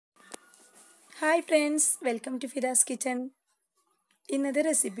Hi friends, welcome to Fidas kitchen. ഇന്നത്തെ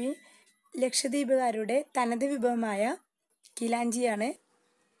recipe ലക്ഷദ്വീപുകാരുടെ തനത് വിഭവമായ കിലാഞ്ചിയാണ്.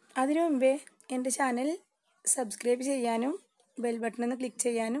 അതിനു മുമ്പേ എൻ്റെ ചാനൽ സബ്സ്ക്രൈബ് ചെയ്യാനും ബെൽ ബട്ടൺ ഒന്ന് ക്ലിക്ക്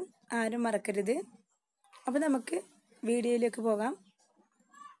ചെയ്യാനും ആരും മറക്കരുത്. അപ്പോൾ നമുക്ക് വീഡിയോയിലേക്ക് പോകാം.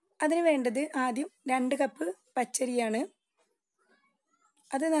 അതിന് വേണ്ടത് ആദ്യം 2 കപ്പ് പച്ചരിയാണ്.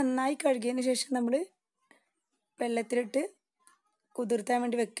 അത് നന്നായി കഴുകിയതിന് ശേഷം നമ്മൾ വെള്ളത്തിലിട്ട് കുതിർത്താൻ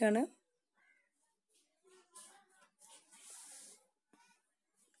വേണ്ടി വെക്കുകയാണ്.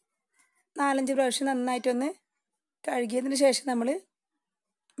 നാലഞ്ച് പ്രാവശ്യം നന്നായിട്ടൊന്ന് കഴുകിയതിന് ശേഷം നമ്മൾ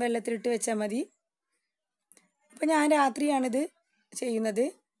വെള്ളത്തിലിട്ട് വെച്ചാൽ മതി. അപ്പോൾ ഞാൻ രാത്രിയാണിത് ചെയ്യുന്നത്.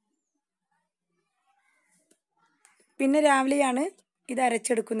 പിന്നെ രാവിലെയാണ് ഇത്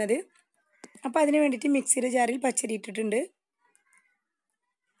അരച്ചെടുക്കുന്നത്. അപ്പോൾ അതിന് വേണ്ടിയിട്ട് മിക്സിയുടെ ജാറിൽ പച്ചരി ഇട്ടിട്ടുണ്ട്.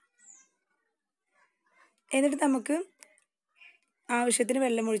 എന്നിട്ട് നമുക്ക് ആവശ്യത്തിന്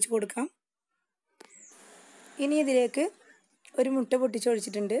വെള്ളം ഒഴിച്ച് കൊടുക്കാം. ഇനി ഇതിലേക്ക് ഒരു മുട്ട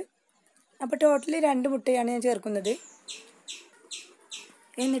പൊട്ടിച്ചൊഴിച്ചിട്ടുണ്ട്. അപ്പോൾ ടോട്ടലി 2 മുട്ടയാണ് ഞാൻ ചേർക്കുന്നത്.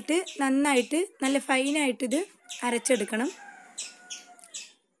 എന്നിട്ട് നന്നായിട്ട് നല്ല ഫൈനായിട്ട് ഇത് അരച്ചെടുക്കണം.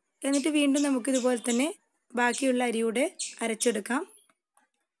 എന്നിട്ട് വീണ്ടും നമുക്കിതുപോലെ തന്നെ ബാക്കിയുള്ള അരിയൂടെ അരച്ചെടുക്കാം.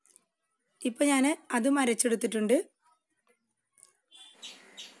 ഇപ്പോൾ ഞാൻ അതും അരച്ചെടുത്തിട്ടുണ്ട്.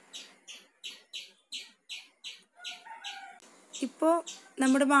 ഇപ്പോൾ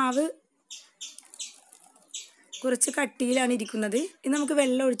നമ്മുടെ മാവ് കുറച്ച് കട്ടിയിലാണ് ഇരിക്കുന്നത്. ഇനി നമുക്ക്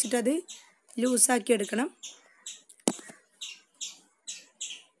വെള്ളം ഒഴിച്ചിട്ട് അത് ലൂസാക്കി എടുക്കണം.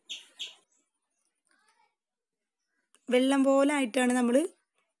 വെള്ളം പോലെ ആയിട്ടാണ് നമ്മൾ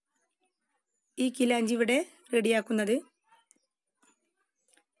ഈ കിലാഞ്ചി ഇവിടെ റെഡിയാക്കുന്നത്.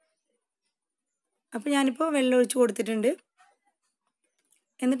 അപ്പോൾ ഞാനിപ്പോൾ വെള്ളം ഒഴിച്ച് കൊടുത്തിട്ടുണ്ട്.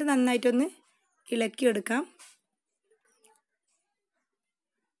 എന്നിട്ട് നന്നായിട്ടൊന്ന് ഇളക്കിയെടുക്കാം.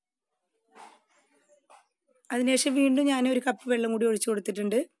 അതിനുശേഷം വീണ്ടും ഞാൻ 1 കപ്പ് വെള്ളം കൂടി ഒഴിച്ചു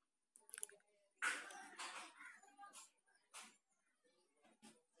കൊടുത്തിട്ടുണ്ട്.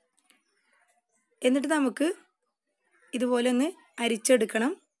 എന്നിട്ട് നമുക്ക് ഇതുപോലെ ഒന്ന്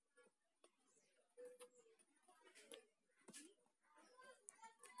അരിച്ചെടുക്കണം.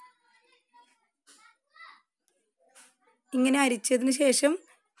 ഇങ്ങനെ അരിച്ചതിന് ശേഷം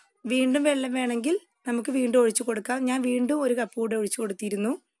വീണ്ടും വെള്ളം വേണമെങ്കിൽ നമുക്ക് വീണ്ടും ഒഴിച്ചു കൊടുക്കാം. ഞാൻ വീണ്ടും 1 കപ്പ് കൂടെ ഒഴിച്ചു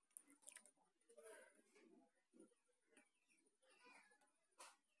കൊടുത്തിരുന്നു.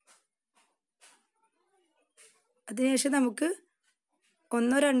 അതിനുശേഷം നമുക്ക്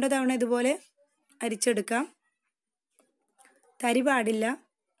 1 or 2 തവണ ഇതുപോലെ അരിച്ചെടുക്കാം. തരി പാടില്ല.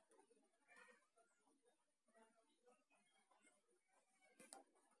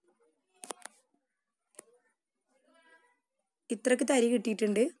 ഇത്രയ്ക്ക് തരി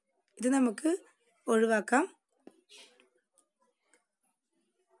കിട്ടിയിട്ടുണ്ട്. ഇത് നമുക്ക് ഒഴിവാക്കാം.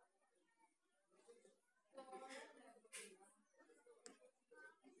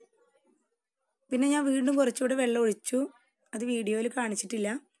 പിന്നെ ഞാൻ വീണ്ടും കുറച്ചുകൂടെ വെള്ളം ഒഴിച്ചു. അത് വീഡിയോയിൽ കാണിച്ചിട്ടില്ല.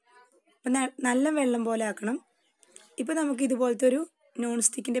 അപ്പം നല്ല വെള്ളം പോലെ ആക്കണം. ഇപ്പോൾ നമുക്ക് ഇതുപോലത്തെ ഒരു നോൺ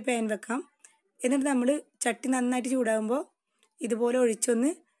സ്റ്റിക്കിൻ്റെ പാൻ വെക്കാം. എന്നിട്ട് നമ്മൾ ചട്ടി നന്നായിട്ട് ചൂടാകുമ്പോൾ ഇതുപോലെ ഒഴിച്ചൊന്ന്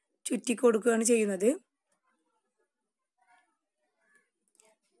ചുറ്റി കൊടുക്കുകയാണ് ചെയ്യുന്നത്.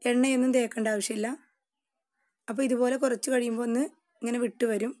 എണ്ണയൊന്നും തേക്കേണ്ട ആവശ്യമില്ല. അപ്പോൾ ഇതുപോലെ കുറച്ച് കഴിയുമ്പോൾ ഒന്ന് ഇങ്ങനെ വിട്ട്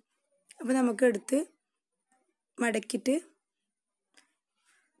വരും. അപ്പോൾ നമുക്ക് എടുത്ത് മടക്കിയിട്ട്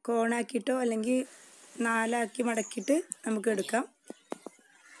കോണാക്കിയിട്ടോ അല്ലെങ്കിൽ 4 ആക്കി മടക്കിയിട്ട് നമുക്ക് എടുക്കാം.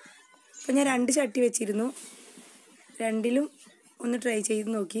 അപ്പോൾ ഞാൻ 2 ചട്ടി വെച്ചിരുന്നു. 2ലും ഒന്ന് ട്രൈ ചെയ്ത്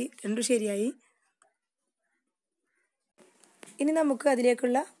നോക്കി. 2 ശരിയായി. ഇനി നമുക്ക്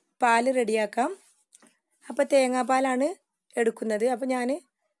അതിലേക്കുള്ള പാല് റെഡിയാക്കാം. അപ്പോൾ തേങ്ങാപ്പാലാണ് എടുക്കുന്നത്. അപ്പോൾ ഞാൻ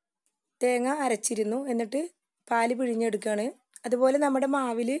തേങ്ങ അരച്ചിരുന്നു. എന്നിട്ട് പാല് പിഴിഞ്ഞെടുക്കുകയാണ്. അതുപോലെ നമ്മുടെ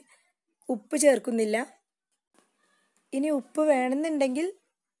മാവിൽ ഉപ്പ് ചേർക്കുന്നില്ല. ഇനി ഉപ്പ് വേണമെന്നുണ്ടെങ്കിൽ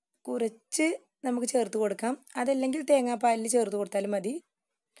കുറച്ച് നമുക്ക് ചേർത്ത് കൊടുക്കാം. അതല്ലെങ്കിൽ തേങ്ങാപ്പാലിൽ ചേർത്ത് കൊടുത്താലും മതി.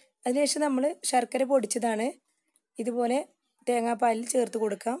 അതിനുശേഷം നമ്മൾ ശർക്കര പൊടിച്ചതാണ് ഇതുപോലെ തേങ്ങാപ്പാലിൽ ചേർത്ത്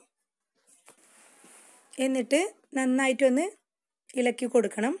കൊടുക്കാം. എന്നിട്ട് നന്നായിട്ടൊന്ന് ഇളക്കി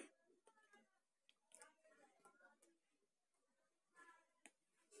കൊടുക്കണം.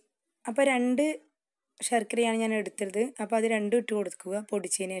 അപ്പോൾ 2 ശർക്കരയാണ് ഞാൻ എടുത്തത്. അപ്പോൾ അത് 2 ഇട്ട് കൊടുക്കുക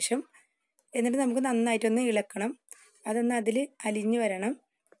പൊടിച്ചതിന് ശേഷം. എന്നിട്ട് നമുക്ക് നന്നായിട്ടൊന്ന് ഇളക്കണം. അതൊന്ന് അതിൽ അലിഞ്ഞു വരണം.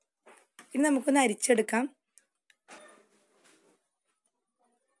 ഇനി നമുക്കൊന്ന് അരിച്ചെടുക്കാം.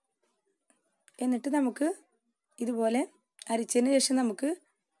 എന്നിട്ട് നമുക്ക് ഇതുപോലെ അരിച്ചതിന് ശേഷം നമുക്ക്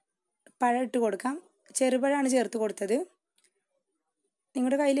പഴം ഇട്ട് കൊടുക്കാം. ചെറുപഴമാണ് ചേർത്ത് കൊടുത്തത്.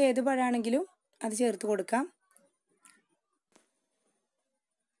 നിങ്ങളുടെ കയ്യിൽ ഏത് പഴമാണെങ്കിലും അത് ചേർത്ത് കൊടുക്കാം.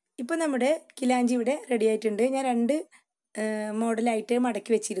 ഇപ്പോൾ നമ്മുടെ കിലാഞ്ചി ഇവിടെ റെഡി ആയിട്ടുണ്ട്. ഞാൻ 2 മോഡലായിട്ട്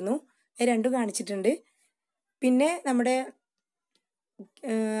മടക്കി വെച്ചിരുന്നു. രണ്ടും കാണിച്ചിട്ടുണ്ട്. പിന്നെ നമ്മുടെ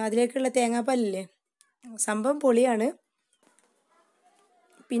അതിലേക്കുള്ള തേങ്ങാപ്പാലില്ലേ, സംഭവം പൊളിയാണ്.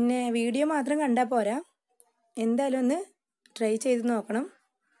 പിന്നെ വീഡിയോ മാത്രം കണ്ടാൽ പോരാ, എന്തായാലും ഒന്ന് ട്രൈ ചെയ്ത് നോക്കണം.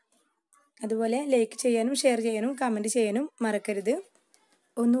 അതുപോലെ ലൈക്ക് ചെയ്യാനും ഷെയർ ചെയ്യാനും കമൻറ്റ് ചെയ്യാനും മറക്കരുത്.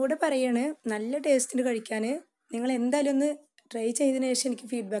 ഒന്നുകൂടെ പറയാണ്, നല്ല ടേസ്റ്റിന് കഴിക്കാൻ നിങ്ങൾ എന്തായാലും ഒന്ന് ട്രൈ ചെയ്തതിന് ശേഷം എനിക്ക്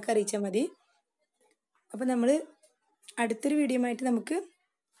ഫീഡ്ബാക്ക് അറിയിച്ചാൽ മതി. അപ്പോൾ നമ്മൾ അടുത്തൊരു വീഡിയോ ആയിട്ട് നമുക്ക്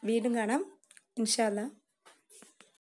വീണ്ടും കാണാം ഇൻഷാ അല്ലാ.